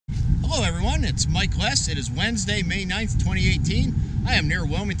everyone, it's Mike Less. It is Wednesday, May 9th, 2018. I am near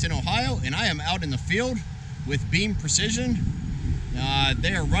Wilmington, Ohio, and I am out in the field with Beam Precision.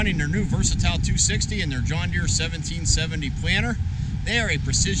 They are running their new Versatile 260 and their John Deere 1770 planter. They are a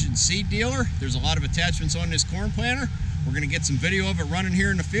precision seed dealer. There's a lot of attachments on this corn planter. We're going to get some video of it running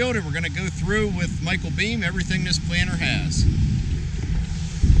here in the field, and we're going to go through with Michael Beam everything this planter has.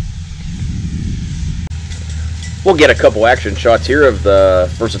 We'll get a couple action shots here of the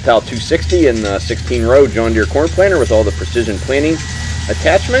Versatile 260 and the 16-row John Deere corn planter with all the precision planting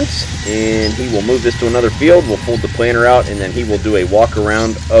attachments. And he will move this to another field. We'll fold the planter out, and then he will do a walk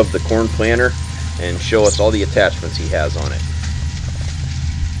around of the corn planter and show us all the attachments he has on it.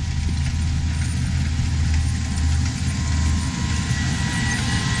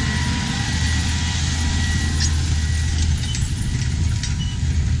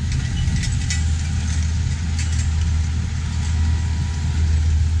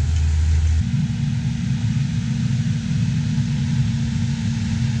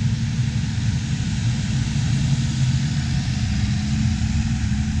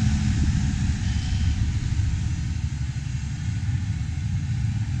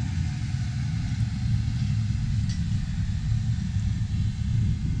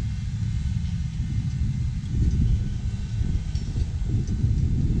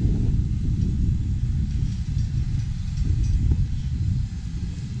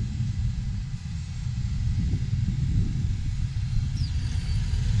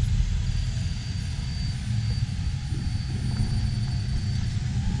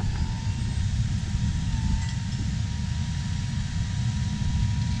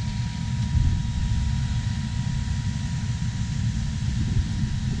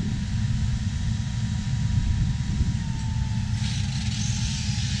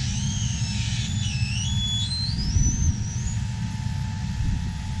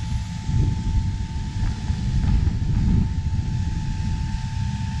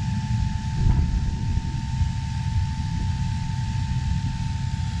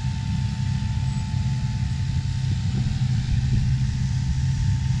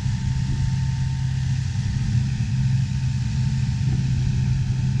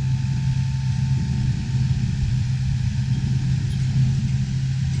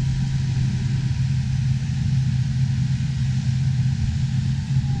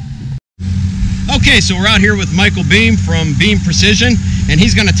 Okay, so we're out here with Michael Beam from Beam Precision, and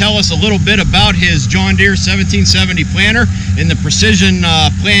he's going to tell us a little bit about his John Deere 1770 planter and the precision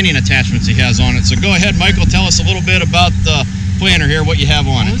planting attachments he has on it. So go ahead, Michael, tell us a little bit about the planter here, what you have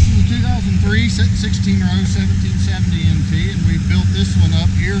on it. This is a 2003 16-row 1770 NT, and we built this one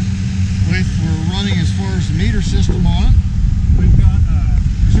up here with, we're running as far as the meter system on it. We've got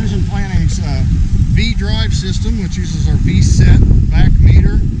Precision Planting's V-drive system, which uses our V-set back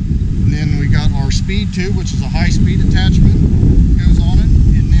meter. And then we got our speed tube, which is a high-speed attachment, goes on it.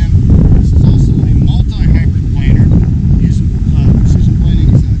 And then this is also a multi-hybrid planter using Precision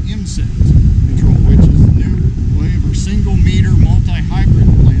Planting's M-set control, which is the new way of our single-meter multi-hybrid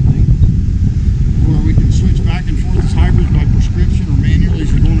planting, where we can switch back and forth as hybrids by prescription or manually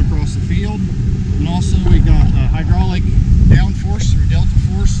as you're going across the field. And also we got hydraulic downforce or delta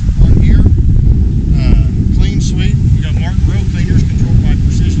force on here, clean sweep. We got Martin row cleaners controlled by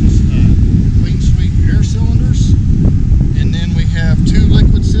Precision's clean sweep air cylinders. And then we have two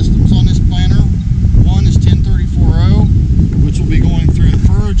liquid systems on this planter. One is 1034O, which will be going through the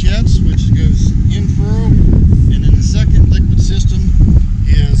furrow jets, which goes in furrow. And then the second liquid system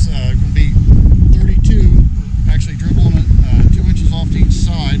is going to be 32, actually dribbling it 2 inches off to each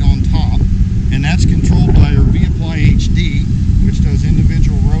side on top. And that's controlled by our V-Apply HD, which does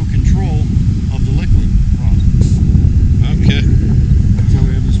individual row control of the liquid products. Okay. That's how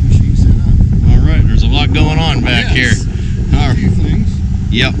we have this machine set up. All right, there's a lot going on back here. A few things.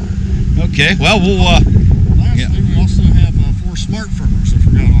 Yep. Okay, well, we'll... Lastly, we also have 4 smart firmers, I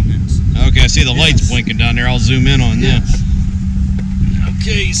forgot on this. Okay, I see the lights blinking down there. I'll zoom in on this.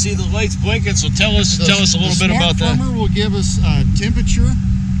 Okay, you see the lights blinking, so tell us a little bit about that. The smart firmer will give us temperature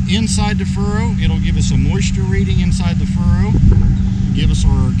inside the furrow. It'll give us a moisture reading inside the furrow, give us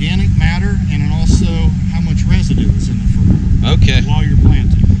our organic matter, and then also how much residue is in the furrow. Okay. While you're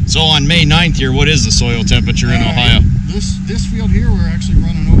planting. So on May 9th here, what is the soil temperature in Ohio? This field here, we're actually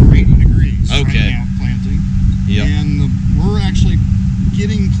running over 80 degrees okay. right now planting. Yep. And we're actually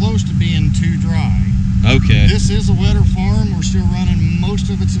getting close to being too dry. Okay. This is a wetter farm. We're still running,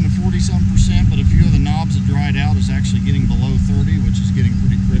 most of it's in the 40-some%, but a few of the knobs that dried out is actually getting below 30, which is getting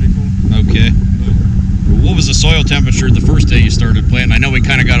pretty critical. Okay. What was the soil temperature the first day you started planting? I know we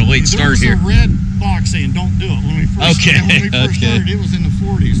kind of got a late start here. There was a red box saying don't do it. When we first started, it was in the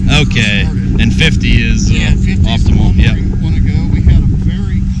 40s. Okay. And 50 is 50 optimal. Yeah. Want to go? We had a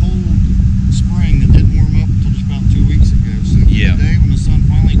very cold spring that didn't warm up until just about 2 weeks ago. So today, when the sun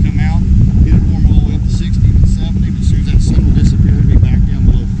finally come out, it'll warm all the way up to 60 to 70. But as soon as that sun will disappear, it'll be back down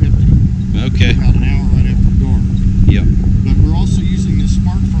below 50. Okay. About an hour right after dark. Yep. But we're also using this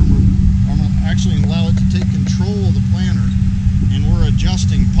smart firmer. I'm going to actually allow it to take control of the planter, and we're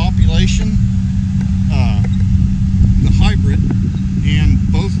adjusting population, the hybrid, and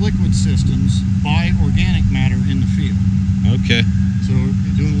both liquid systems by organic matter in the field. Okay. So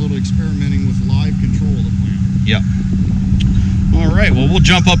we're doing a little experimenting with live control of the planter. Yep. All right. Well, we'll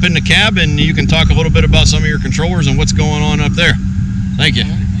jump up in the cab, and you can talk a little bit about some of your controllers and what's going on up there. Thank you.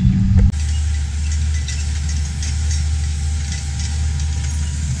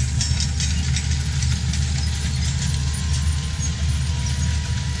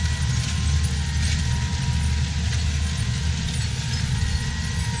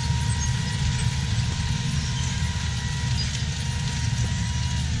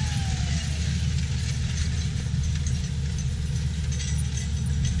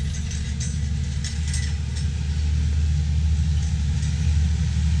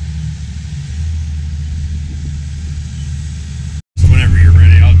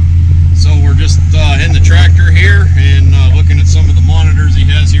 In the tractor here and looking at some of the monitors he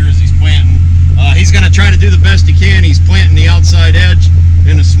has here as he's planting. He's going to try to do the best he can. He's planting the outside edge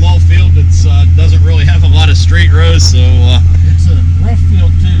in a small field that doesn't really have a lot of straight rows, so it's a rough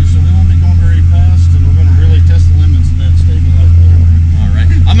field too, so we won't be going very fast, and we're going to really test the limits of that stabilized planter. All right,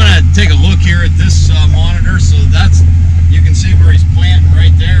 I'm going to take a look here at this monitor. So that's, you can see where he's planting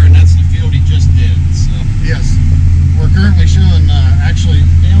right there, and that's the field he just did. So yes, we're currently showing actually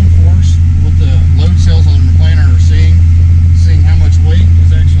downforce, what the load cells on the planter are seeing how much weight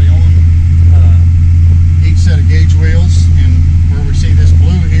is actually on each set of gauge wheels, and where we see this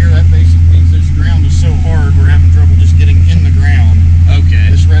blue here, that basically means this ground is so hard we're having trouble just getting in the ground. Okay.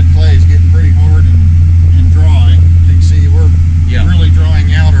 This red clay is getting pretty hard and dry. As you can see, we're really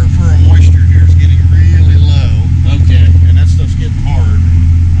drying out. Our fur and moisture here is getting really low. Okay. And that stuff's getting hard.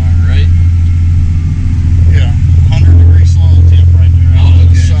 All right. Yeah, 100 degree soil temp right there out in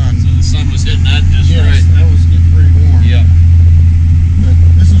the sun. So the sun was hitting that just right. Yes, that was getting pretty warm. Yep. But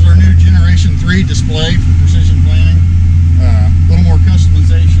this is our new Generation 3 display for precision planting. A little more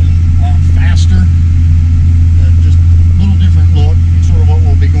customization, a lot faster, but just a little different look, and sort of what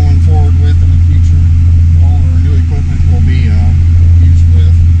we'll be going forward with in the future. All our new equipment will be used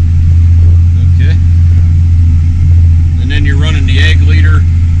with. Okay. And then you're running the ag leader.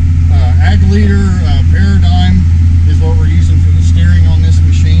 Ag leader paradigm is what we're using for the steering on this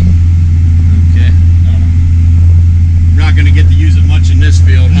machine. Okay. You're not going to get to use it much in this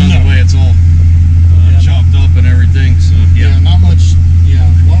field, huh? No. The way it's all chopped up and everything. So yeah, not much. Yeah,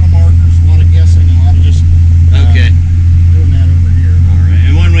 a lot of markers, a lot of guessing, and a lot of just doing that over here. All right.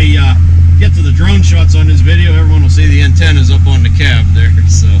 And when we get to the drone shots on this video, everyone will see the antennas up on the cab there.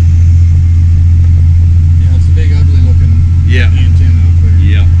 So yeah, it's a big, ugly looking antenna up there.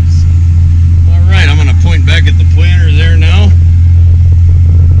 Yep. So, all right, I'm going to point back at the planter there now.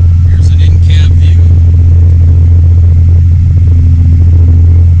 Here's an in-cab view.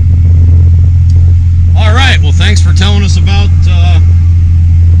 All right, well, thanks for telling us about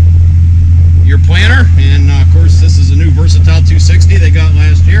your planter. And of course, this is a new Versatile 260 they got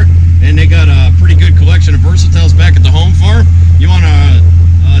last year, and they got a pretty good collection of Versatiles back at the home farm. You want to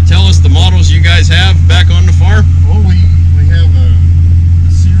tell us the models you guys have back on the farm? Well, we have a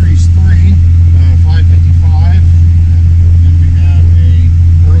Series 3 555, then we have a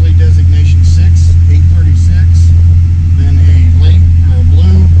early designation 6 836, then a late or a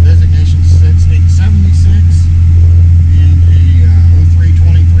blue designation 6 876, and a 03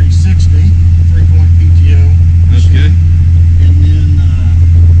 2360 3-point PTO machine. Okay. And then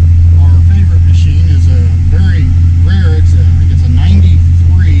our favorite machine is a very rare, I think it's a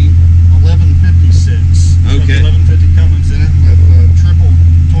 93 1156. Okay. 1150 Cummins in it with triple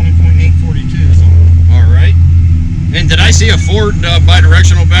 20.842s on it. All right. And did I see a Ford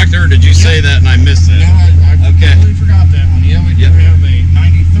bidirectional back there, or did you say that and I missed that? No, I completely forgot that one. Yeah, we do have a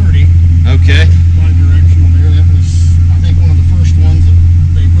 9030 Okay. bidirectional there. That was, I think, one of the first ones that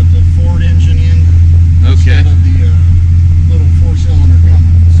they put the Ford engine in instead of the little 4-cylinder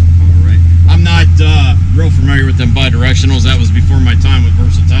Cummins. All right. I'm not real familiar with them bidirectionals. That was before my time with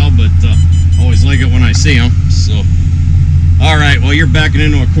Versatile, but always like it when I see them. So, all right. Well, you're backing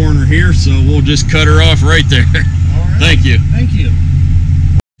into a corner here, so we'll just cut her off right there. All right. Thank you. Thank you.